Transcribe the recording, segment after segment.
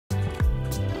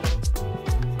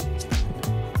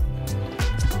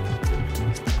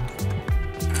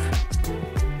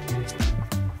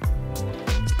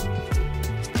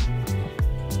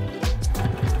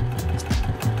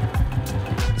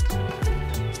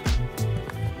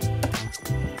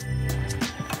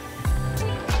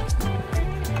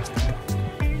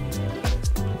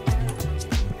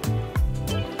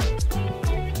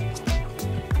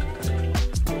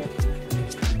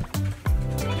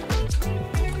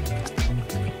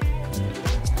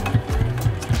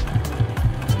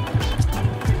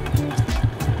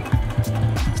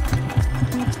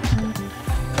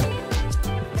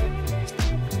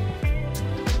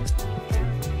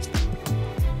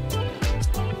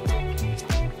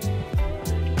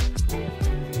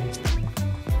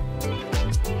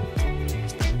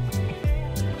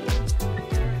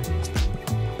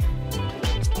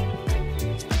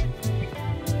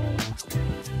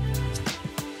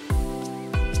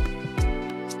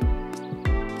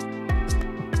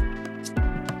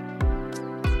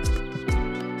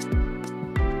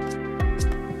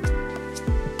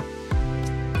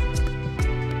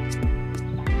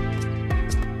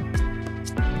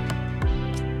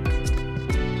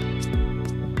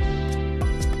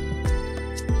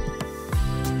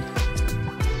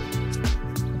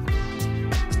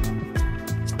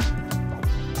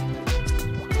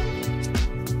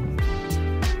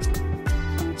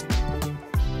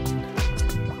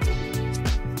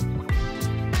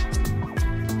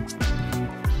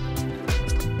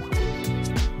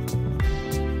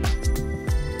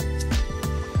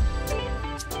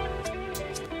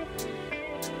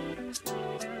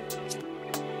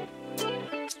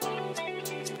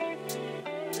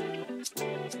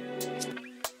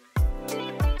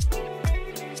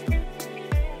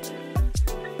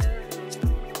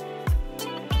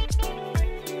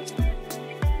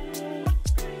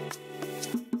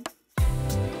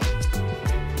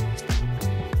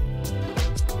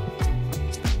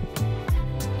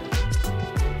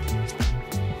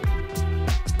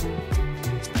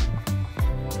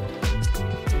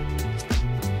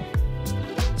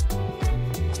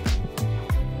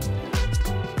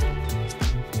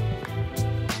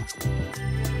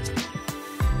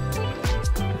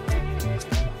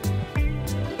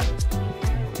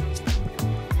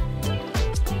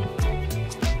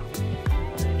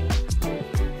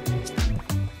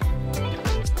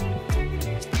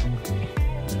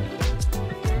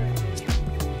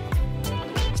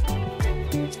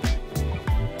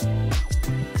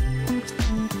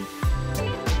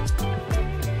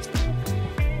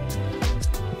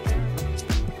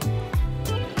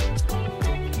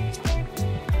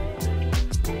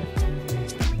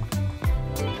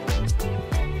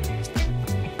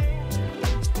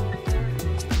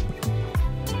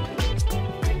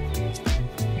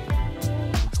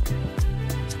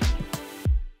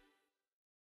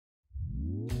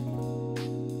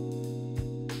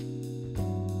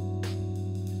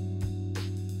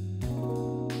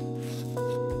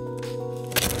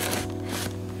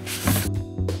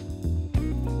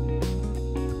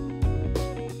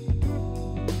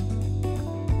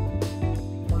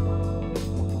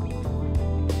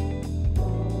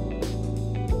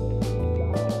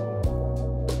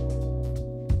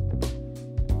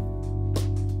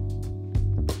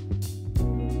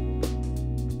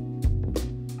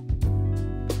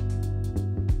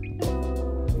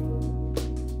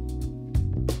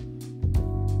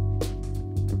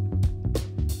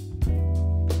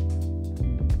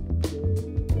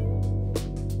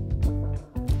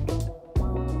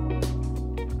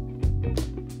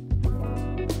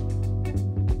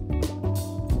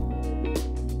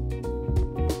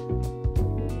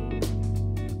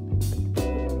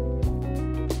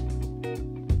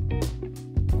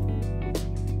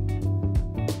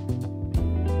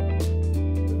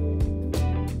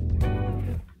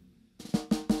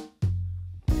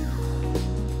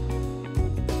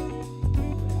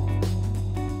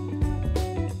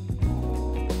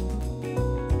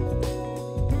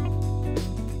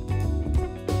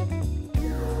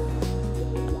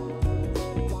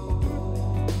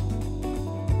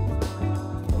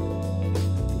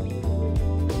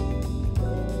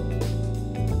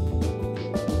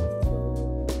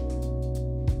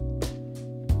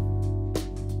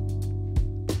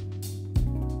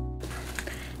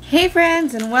Hey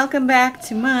friends, and welcome back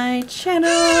to my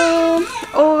channel,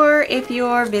 or if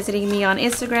you're visiting me on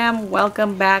Instagram,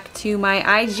 welcome back to my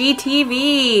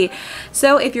IGTV.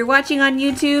 So if you're watching on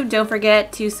YouTube, don't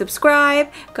forget to subscribe.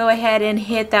 Go ahead and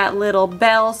hit that little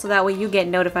bell so that way you get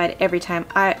notified every time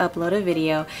I upload a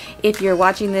video. If you're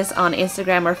watching this on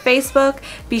Instagram or Facebook,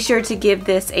 be sure to give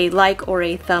this a like or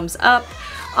a thumbs up.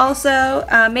 Also,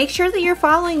 make sure that you're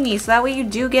following me so that way you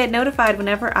do get notified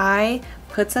whenever I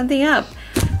put something up.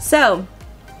 So,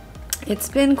 it's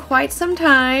been quite some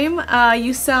time.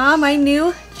 You saw my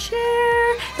new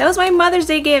chair. That was my Mother's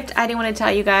Day gift. I didn't want to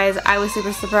tell you guys. I was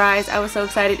super surprised. I was so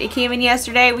excited. It came in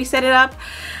yesterday. We set it up.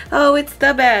 Oh, it's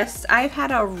the best. I've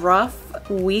had a rough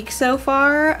week so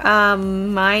far.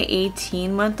 My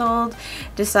 18-month-old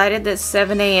decided that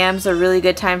 7 a.m. is a really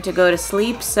good time to go to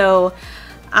sleep, so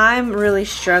I'm really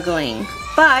struggling.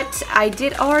 But I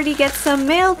did already get some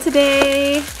mail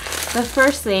today. The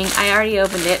first thing, I already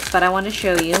opened it, but I want to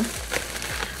show you.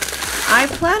 I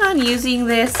plan on using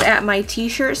this at my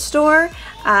t-shirt store,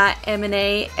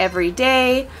 M&A every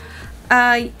day.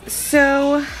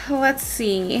 So let's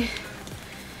see.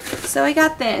 So I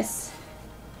got this.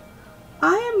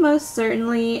 I am most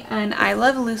certainly an I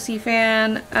Love Lucy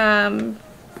fan.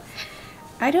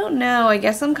 I don't know, I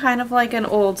guess I'm kind of like an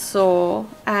old soul.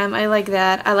 I like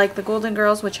that. I like the Golden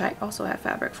Girls, which I also have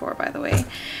fabric for, by the way.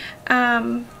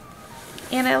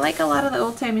 And I like a lot of the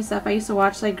old-timey stuff. I used to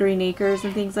watch like Green Acres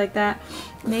and things like that.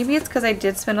 Maybe it's because I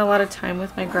did spend a lot of time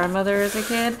with my grandmother as a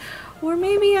kid. Or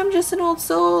maybe I'm just an old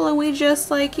soul and we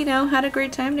just like, you know, had a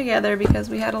great time together because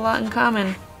we had a lot in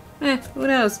common. Who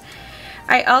knows?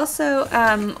 I also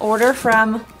order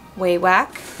from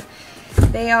Waywack.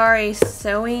 They are a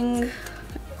sewing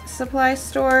supply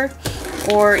store,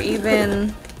 or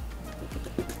even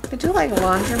they do like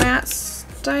laundromats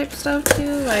type stuff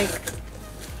too, like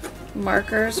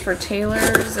markers for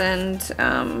tailors and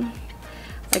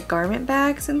like garment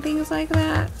bags and things like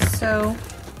that. So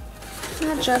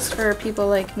not just for people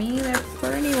like me, they're for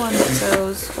anyone that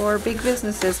sews, or big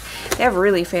businesses. They have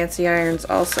really fancy irons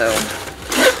also.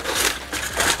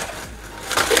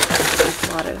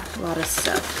 A lot of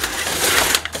stuff.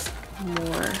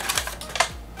 More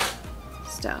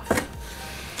stuff.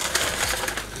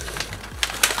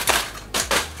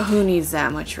 Who needs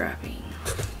that much wrapping?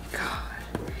 God.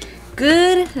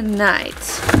 Good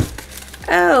night.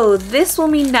 Oh, this will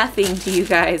mean nothing to you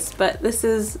guys, but this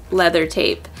is leather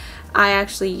tape. I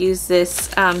actually use this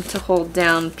to hold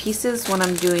down pieces when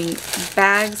I'm doing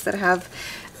bags that have,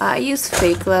 I use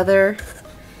fake leather,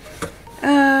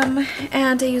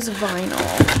 and I use vinyl.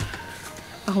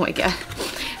 Oh my god.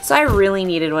 So I really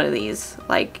needed one of these,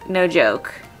 like no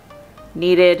joke.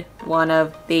 Needed one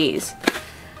of these.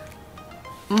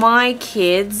 My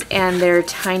kids and their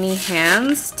tiny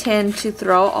hands tend to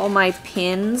throw all my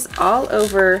pins all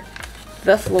over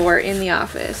the floor in the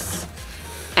office.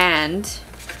 And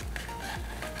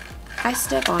I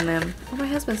step on them. Or my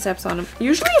husband steps on them.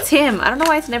 Usually it's him. I don't know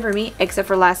why it's never me, except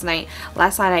for last night.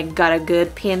 Last night I got a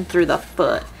good pin through the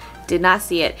foot. Did not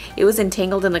see it. It was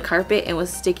entangled in the carpet and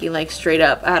was sticking like straight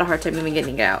up. I had a hard time even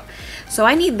getting it out. So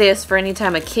I need this for any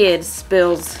time a kid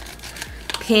spills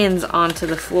pins onto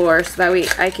the floor, so that way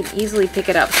I can easily pick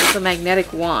it up. So it's a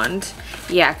magnetic wand.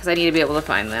 Yeah, because I need to be able to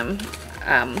find them.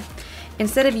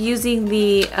 Instead of using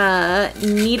the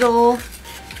needle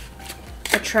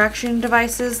attraction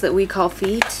devices that we call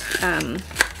feet,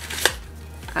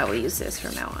 I will use this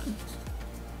from now on.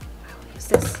 I will use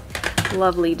this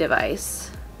lovely device.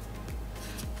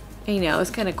 I know it's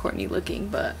kind of corny looking,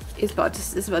 but it's about to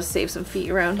save some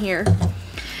feet around here.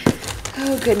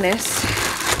 Oh goodness.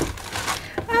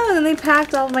 Oh, and then they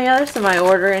packed all my other stuff I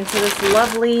order into this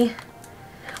lovely.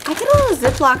 I get all the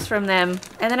Ziplocs from them,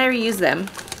 and then I reuse them.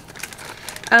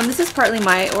 This is partly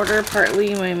my order,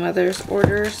 partly my mother's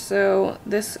order, so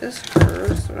this is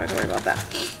hers, so I'm not gonna worry about that.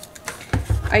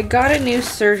 I got a new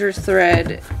serger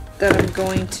thread that I'm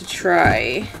going to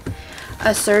try.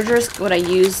 A serger is what I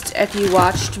used if you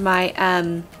watched my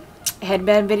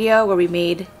headband video where we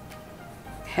made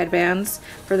headbands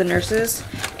for the nurses,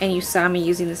 and you saw me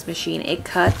using this machine. It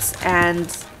cuts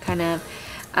and kind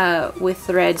of with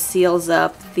thread seals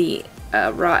up the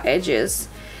raw edges.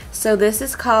 So this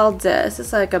is called, this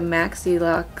is like a Maxi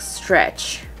Lock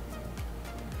Stretch.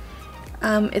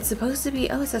 It's supposed to be,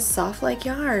 oh, it's a soft like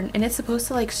yarn, and it's supposed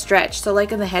to like stretch. So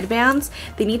like in the headbands,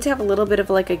 they need to have a little bit of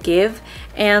like a give,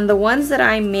 and the ones that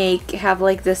I make have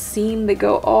like this seam that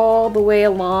go all the way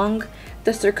along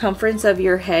the circumference of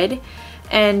your head,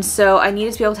 and so I need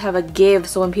it to be able to have a give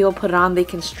so when people put it on they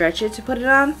can stretch it to put it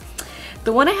on.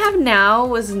 The one I have now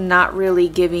was not really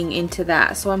giving into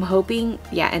that, so I'm hoping,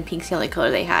 yeah, and pink's the only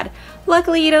color they had.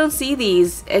 Luckily you don't see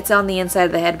these. It's on the inside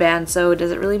of the headband, so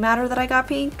does it really matter that I got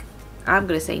pink? I'm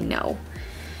gonna say no.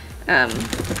 And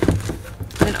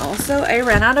also I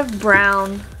ran out of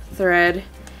brown thread.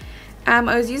 I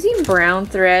was using brown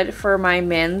thread for my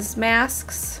men's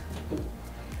masks.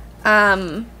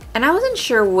 And I wasn't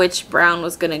sure which brown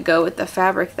was gonna go with the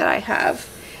fabric that I have.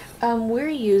 We're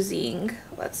using,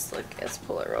 let's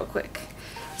pull it real quick.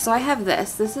 So I have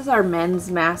this is our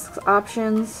men's masks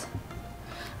options.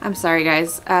 I'm sorry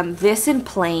guys, this in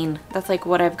plain, that's like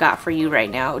what I've got for you right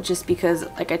now, just because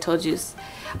like I told you,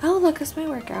 oh look, this might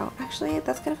work out. Actually,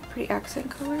 that's kind of a pretty accent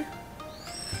color.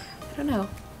 I don't know,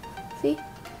 see?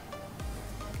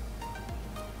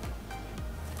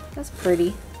 That's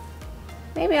pretty.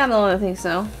 Maybe I'm the only one that thinks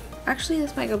so. Actually,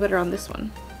 this might go better on this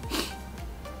one.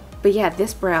 But yeah,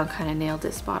 this brown kind of nailed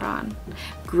it spot on.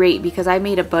 Great, because I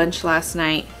made a bunch last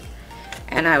night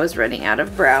and I was running out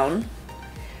of brown.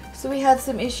 So we had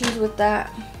some issues with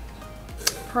that.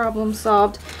 Problem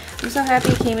solved. I'm so happy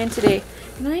it came in today.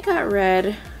 And then I got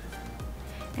red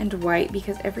and white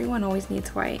because everyone always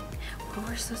needs white. What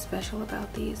was so special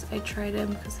about these? I tried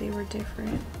them because they were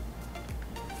different.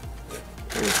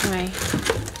 Here's my...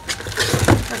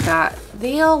 forgot.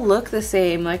 They all look the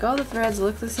same. Like all the threads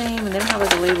look the same and they don't have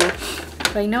like a label.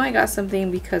 But I know I got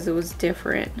something because it was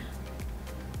different.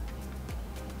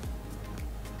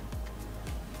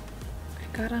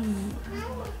 I got them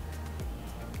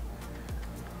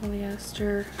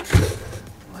polyester.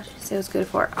 What did it say it was good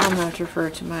for? I'm gonna have to refer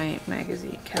to my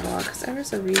magazine catalog because there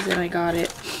was a reason I got it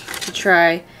to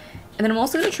try. And then I'm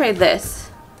also gonna try this.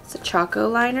 It's a Choco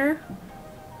liner.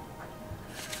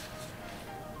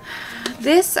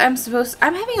 This I'm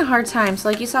having a hard time. So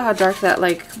like you saw how dark that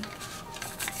like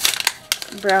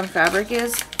brown fabric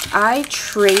is. I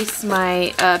trace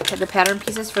my the pattern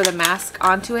pieces for the mask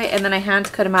onto it and then I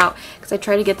hand cut them out because I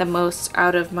try to get the most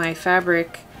out of my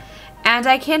fabric. And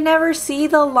I can never see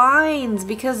the lines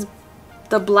because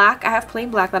the black, I have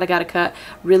plain black that I gotta cut,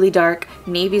 really dark.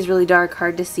 Navy's really dark,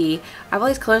 hard to see. I have all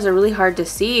these colors that are really hard to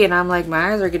see and I'm like,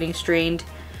 my eyes are getting strained.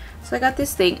 So I got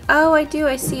this thing. Oh, I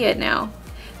see it now.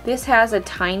 This has a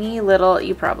tiny little,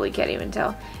 you probably can't even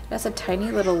tell, it has a tiny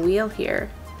little wheel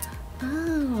here.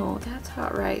 Oh, that's how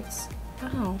it writes.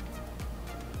 Oh.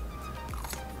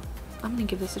 I'm gonna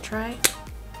give this a try.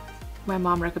 My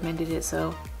mom recommended it,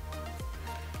 so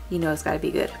you know it's gotta be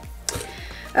good.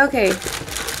 Okay.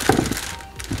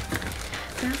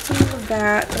 That's all of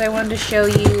that I wanted to show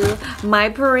you. My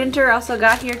printer also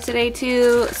got here today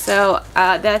too, so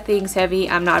that thing's heavy.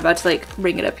 I'm not about to like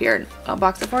bring it up here and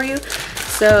unbox it for you.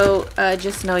 So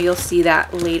just know you'll see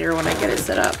that later when I get it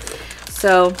set up.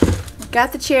 So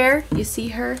got the chair. You see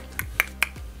her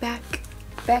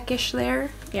backish there.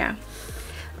 Yeah,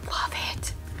 love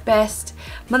it. Best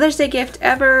Mother's Day gift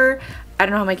ever. I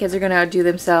don't know how my kids are gonna outdo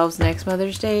themselves next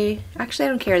Mother's Day. Actually, I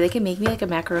don't care. They can make me like a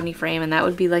macaroni frame and that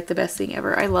would be like the best thing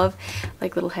ever. I love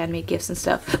like little handmade gifts and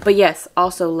stuff. But yes,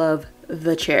 also love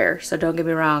the chair. So don't get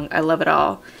me wrong. I love it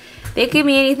all. They could give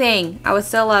me anything. I would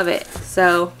still love it.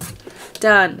 So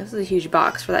done. This is a huge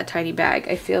box for that tiny bag.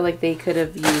 I feel like they could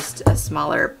have used a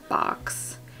smaller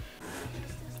box.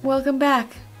 Welcome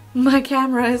back. My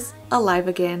camera is alive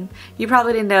again. You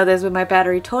probably didn't know this, but my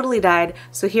battery totally died.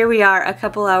 So here we are a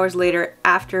couple hours later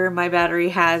after my battery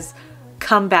has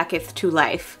come backeth to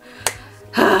life.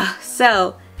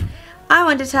 So I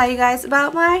wanted to tell you guys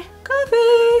about my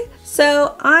coffee.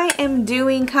 So I am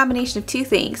doing a combination of two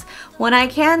things. When I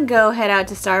can go head out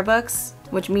to Starbucks,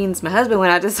 which means my husband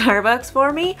went out to Starbucks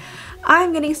for me,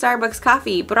 I'm getting Starbucks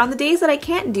coffee. But on the days that I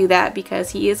can't do that because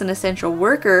he is an essential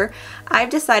worker, I've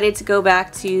decided to go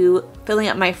back to filling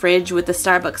up my fridge with the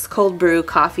Starbucks cold brew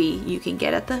coffee you can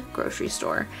get at the grocery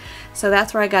store. So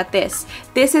that's where I got this.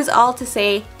 This is all to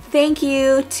say thank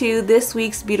you to this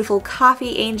week's beautiful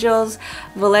coffee angels,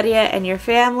 Valeria and your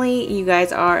family. You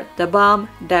guys are the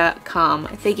bomb.com.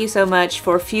 Thank you so much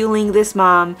for fueling this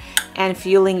mom and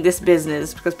fueling this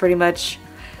business, because pretty much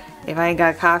if I ain't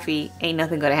got coffee, ain't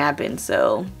nothing gonna happen.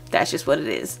 So that's just what it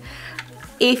is.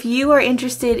 If you are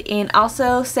interested in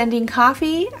also sending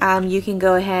coffee, you can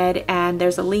go ahead and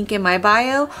there's a link in my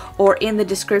bio or in the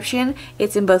description.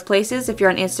 It's in both places. If you're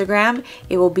on Instagram,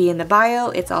 it will be in the bio.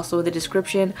 It's also in the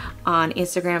description on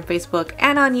Instagram, Facebook,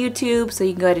 and on YouTube, so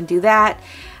you can go ahead and do that.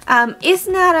 It's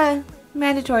not a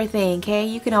mandatory thing, okay?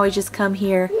 You can always just come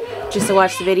here just to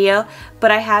watch the video,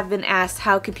 but I have been asked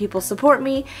how could people support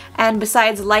me, and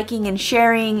besides liking and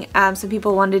sharing, some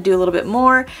people wanted to do a little bit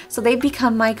more, so they've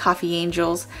become my coffee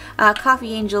angels.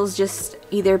 Coffee angels just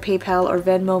either PayPal or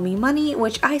Venmo me money,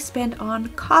 which I spend on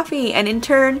coffee, and in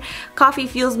turn, coffee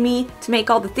fuels me to make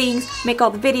all the things, make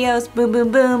all the videos, boom,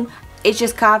 boom, boom. It's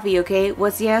just coffee, okay?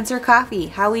 What's the answer? Coffee.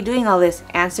 How are we doing all this?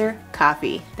 Answer,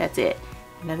 coffee. That's it.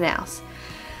 Nothing else.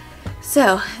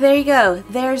 So, there you go.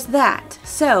 There's that.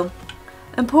 So,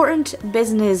 important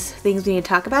business things we need to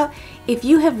talk about. If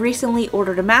you have recently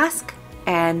ordered a mask,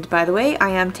 and by the way, I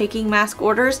am taking mask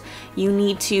orders, you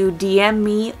need to DM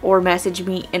me or message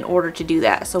me in order to do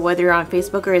that. So whether you're on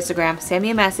Facebook or Instagram, send me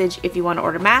a message if you want to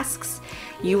order masks.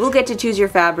 You will get to choose your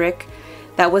fabric.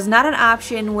 That was not an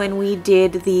option when we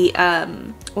did the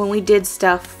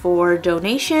stuff for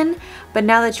donation, but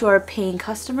now that you are a paying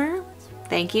customer,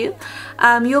 thank you,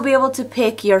 you'll be able to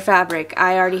pick your fabric.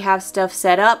 I already have stuff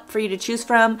set up for you to choose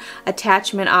from,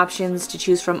 attachment options to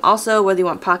choose from also, whether you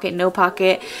want pocket, no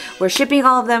pocket. We're shipping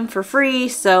all of them for free,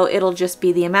 so it'll just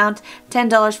be the amount,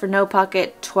 $10 for no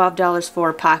pocket, $12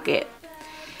 for pocket.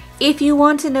 If you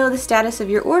want to know the status of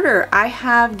your order, I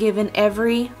have given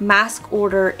every mask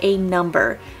order a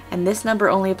number, and this number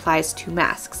only applies to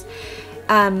masks.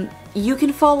 You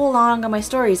can follow along on my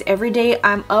stories. Every day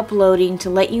I'm uploading to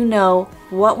let you know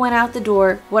what went out the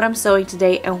door, what I'm sewing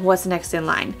today, and what's next in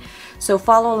line. So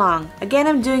follow along. Again,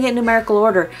 I'm doing it in numerical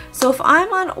order. So if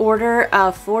I'm on order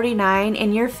 49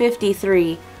 and you're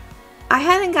 53, I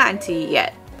haven't gotten to you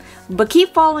yet. But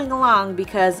keep following along,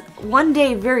 because one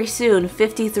day very soon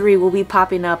 53 will be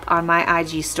popping up on my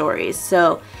IG stories.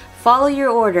 So follow your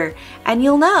order and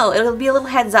you'll know. It'll be a little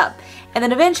heads up. And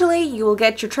then eventually you will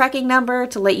get your tracking number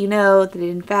to let you know that it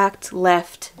in fact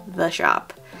left the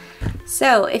shop.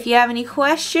 So if you have any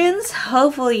questions,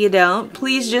 hopefully you don't,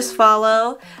 please just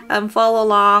follow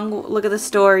along, look at the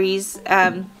stories,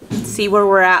 see where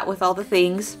we're at with all the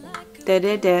things.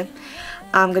 I'm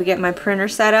gonna get my printer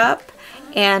set up,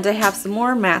 and I have some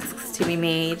more masks to be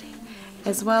made,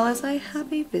 as well as I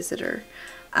have a visitor.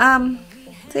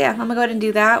 So yeah, I'm gonna go ahead and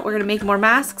do that. We're gonna make more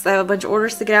masks. I have a bunch of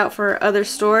orders to get out for other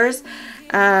stores.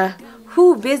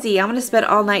 Busy. I'm gonna spend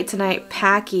all night tonight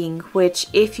packing, which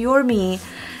if you're me,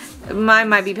 I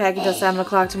might be packing till 7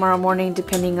 o'clock tomorrow morning,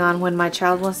 depending on when my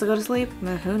child wants to go to sleep.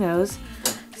 Who knows?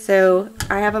 So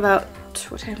I have about,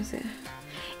 what time is it?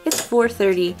 It's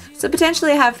 4:30. So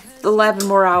potentially I have 11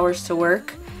 more hours to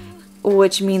work,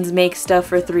 which means make stuff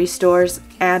for 3 stores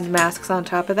and masks on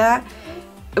top of that.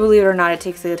 Believe it or not, it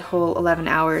takes a whole 11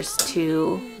 hours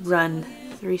to run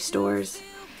 3 stores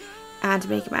and to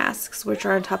make masks, which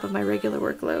are on top of my regular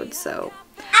workload. So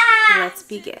let's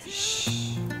begin.